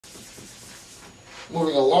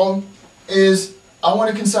moving along, is I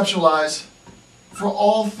want to conceptualize for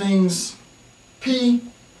all things P,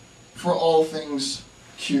 for all things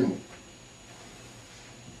Q.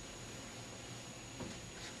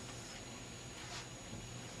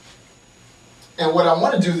 And what I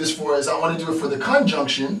want to do this for is I want to do it for the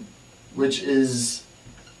conjunction, which is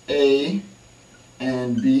A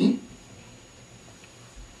and B.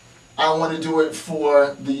 I want to do it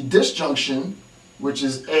for the disjunction, which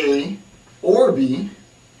is A or B.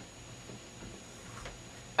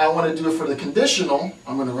 I want to do it for the conditional,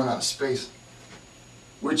 I'm going to run out of space,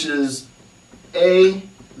 which is A,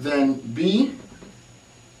 then B.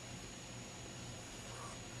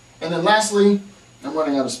 And then lastly, I'm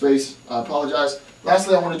running out of space, I apologize.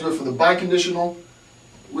 Lastly, I want to do it for the biconditional,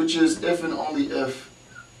 which is if and only if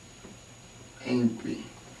A and B.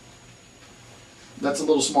 That's a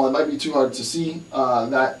little small. It might be too hard to see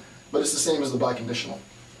that, but it's the same as the biconditional.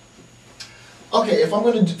 Okay, if I'm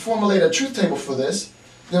going to formulate a truth table for this,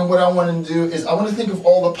 then what I want to do is I want to think of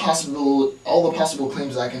all the possible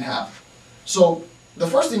claims I can have. So the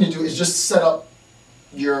first thing to do is just set up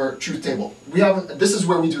your truth table. This is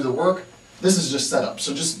where we do the work. This is just set up.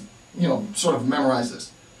 So just, sort of memorize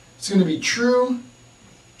this. It's going to be true,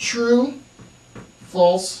 true,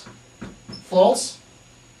 false, false.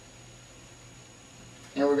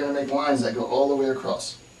 And we're going to make lines that go all the way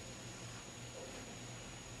across.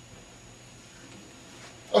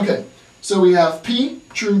 Okay, so we have P,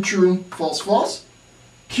 true, true, false, false.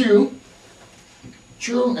 Q,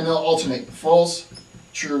 true, and they'll alternate. False,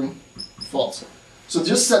 true, false. So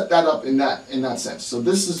just set that up in that sense. So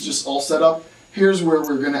this is just all set up. Here's where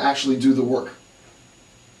we're going to actually do the work.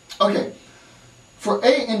 Okay, for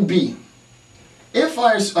A and B, if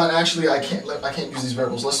actually I can't use these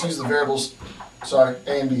variables. Let's use the variables. Sorry,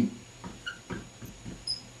 A and B.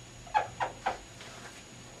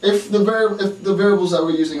 If the variables that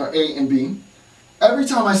we're using are A and B, every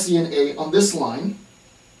time I see an A on this line,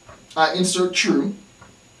 I insert true.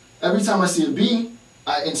 Every time I see a B,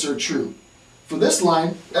 I insert true. For this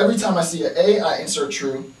line, every time I see an A, I insert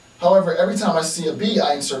true. However, every time I see a B,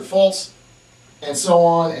 I insert false, and so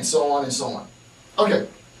on, and so on, and so on. Okay,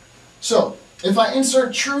 so if I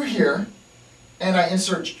insert true here, and I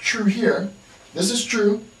insert true here, this is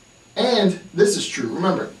true, and this is true.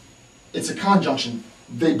 Remember, it's a conjunction.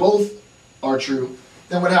 They both are true.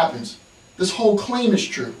 Then what happens? This whole claim is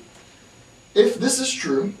true. If this is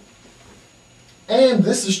true, and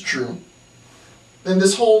this is true, then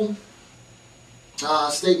this whole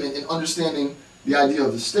statement in understanding the idea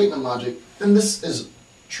of the statement logic, then this is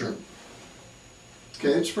true. Okay,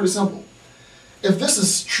 it's pretty simple. If this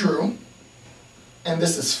is true, and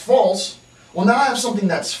this is false, well, now I have something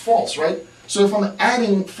that's false, right? So if I'm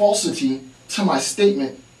adding falsity to my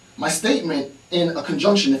statement in a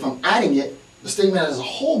conjunction, if I'm adding it, the statement as a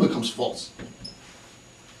whole becomes false.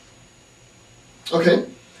 Okay?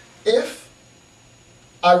 If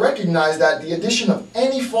I recognize that the addition of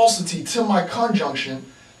any falsity to my conjunction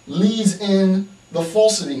leads in the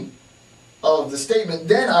falsity of the statement,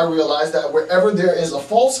 then I realize that wherever there is a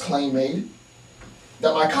false claim made,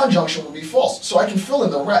 that my conjunction will be false. So I can fill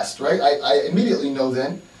in the rest, right? I immediately know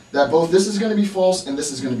then that both this is going to be false and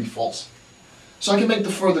this is going to be false. So I can make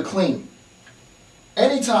the further claim.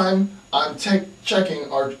 Anytime I'm checking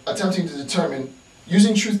or attempting to determine,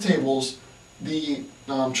 using truth tables, the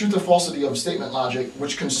truth or falsity of statement logic,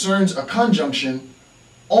 which concerns a conjunction,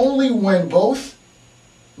 only when both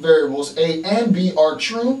variables A and B are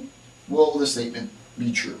true will the statement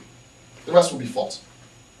be true. The rest will be false.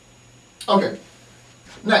 Okay,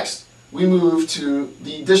 next we move to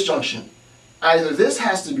the disjunction. Either this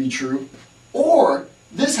has to be true or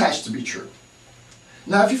this has to be true.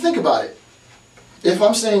 Now if you think about it, if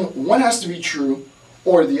I'm saying one has to be true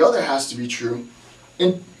or the other has to be true,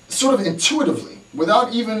 sort of intuitively,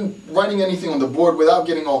 without even writing anything on the board, without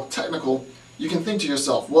getting all technical, you can think to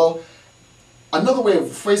yourself, well, another way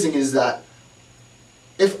of phrasing is that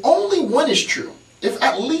if only one is true, if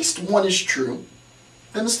at least one is true,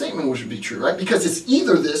 then the statement should be true, right? Because it's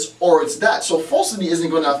either this or it's that. So falsity isn't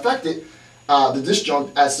going to affect it, the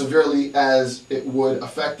disjunct, as severely as it would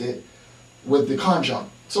affect it with the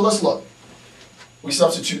conjunct. So let's look. We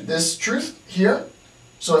substitute this truth here.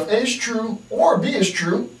 So if A is true or B is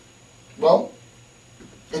true, well,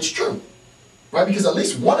 it's true, right? Because at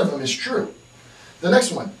least one of them is true. The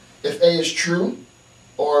next one, if A is true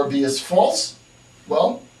or B is false,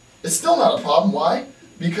 well, it's still not a problem. Why?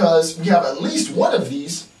 Because we have at least one of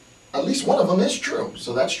these, at least one of them is true.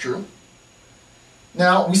 So that's true.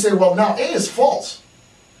 Now we say, well, now A is false.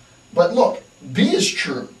 But look, B is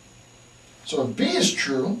true. So if B is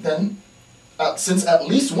true, then since at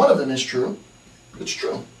least one of them is true, It's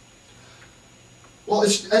true. Well,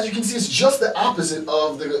 as you can see, it's just the opposite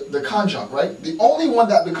of the conjunct, right? The only one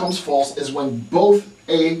that becomes false is when both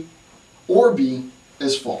A or B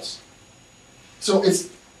is false. So it's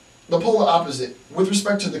the polar opposite. With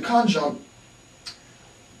respect to the conjunct,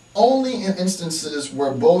 only in instances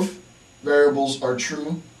where both variables are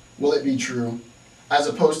true will it be true, as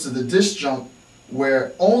opposed to the disjunct,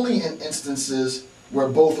 where only in instances where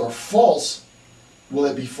both are false will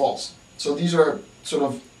it be false. So these are sort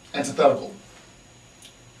of antithetical.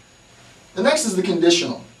 The next is the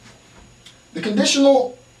conditional. The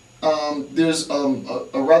conditional, there's a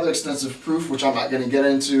rather extensive proof, which I'm not going to get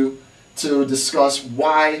into, to discuss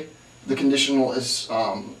why the conditional is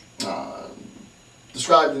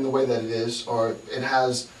described in the way that it is, or it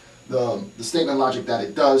has the statement logic that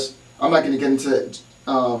it does. I'm not going to get into it.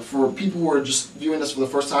 For people who are just viewing this for the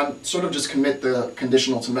first time, sort of just commit the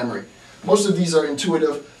conditional to memory. Most of these are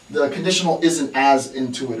intuitive. The conditional isn't as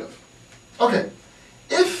intuitive. Okay,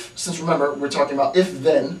 since remember, we're talking about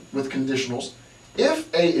if-then with conditionals.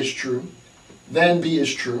 If A is true, then B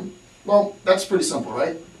is true. Well, that's pretty simple,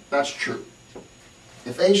 right? That's true.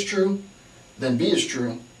 If A is true, then B is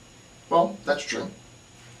true. Well, that's true.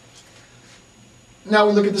 Now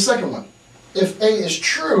we look at the second one. If A is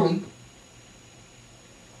true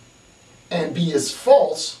and B is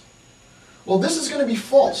false, well, this is going to be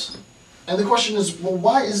false. And the question is, well,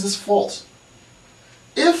 why is this false?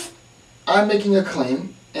 If I'm making a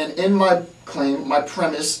claim, and in my claim, my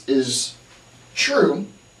premise is true,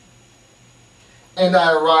 and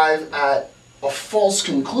I arrive at a false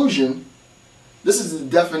conclusion, this is the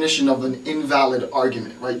definition of an invalid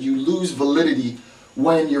argument, right? You lose validity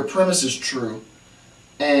when your premise is true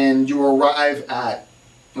and you arrive at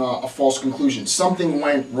a false conclusion. Something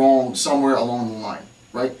went wrong somewhere along the line,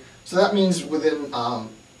 right? So that means within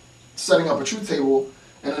setting up a truth table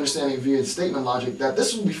and understanding via statement logic that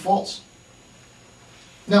this will be false.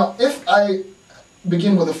 Now, if I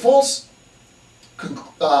begin with a false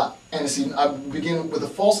antecedent, I begin with a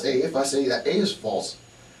false A, if I say that A is false,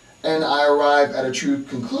 and I arrive at a true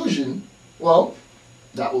conclusion, well,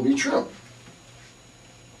 that will be true.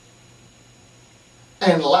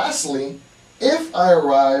 And lastly, if I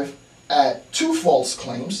arrive at two false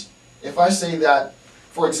claims, if I say that,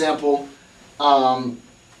 for example, all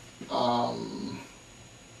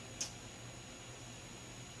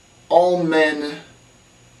men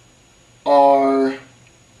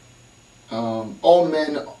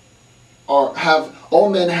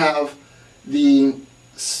have the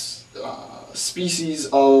species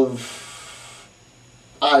of,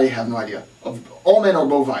 I have no idea, of all men are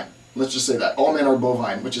bovine. Let's just say that all men are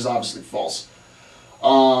bovine, which is obviously false.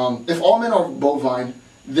 If all men are bovine,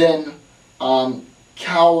 then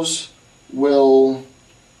cows will.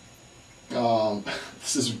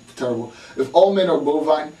 This is terrible. If all men are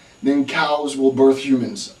bovine, then cows will birth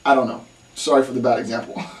humans. I don't know. Sorry for the bad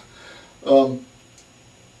example.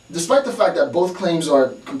 Despite the fact that both claims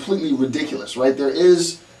are completely ridiculous, right? There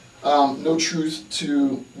is no truth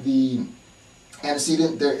to the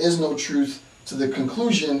antecedent. There is no truth to the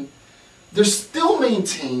conclusion. There still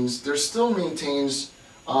maintains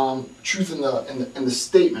truth in the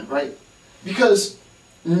statement, right? Because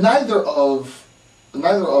neither of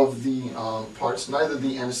the parts, neither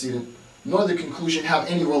the antecedent nor the conclusion, have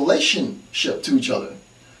any relationship to each other.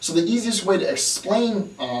 So the easiest way to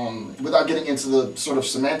explain, without getting into the sort of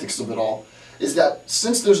semantics of it all, is that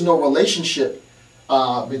since there's no relationship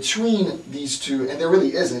between these two, and there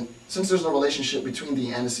really isn't, since there's no relationship between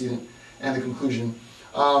the antecedent and the conclusion,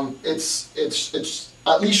 it's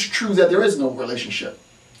at least true that there is no relationship.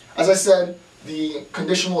 As I said, the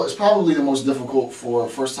conditional is probably the most difficult for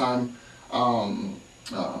first-time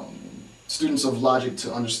students of logic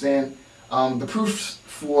to understand. The proofs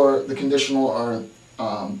for the conditional are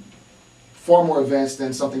far more advanced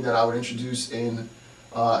than something that I would introduce in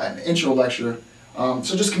an intro lecture.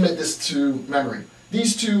 So just commit this to memory.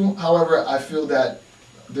 These two, however, I feel that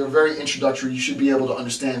they're very introductory. You should be able to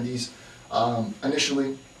understand these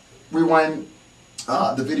initially. Rewind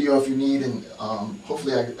the video if you need, and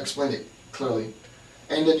hopefully I explained it clearly,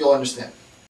 and then you'll understand.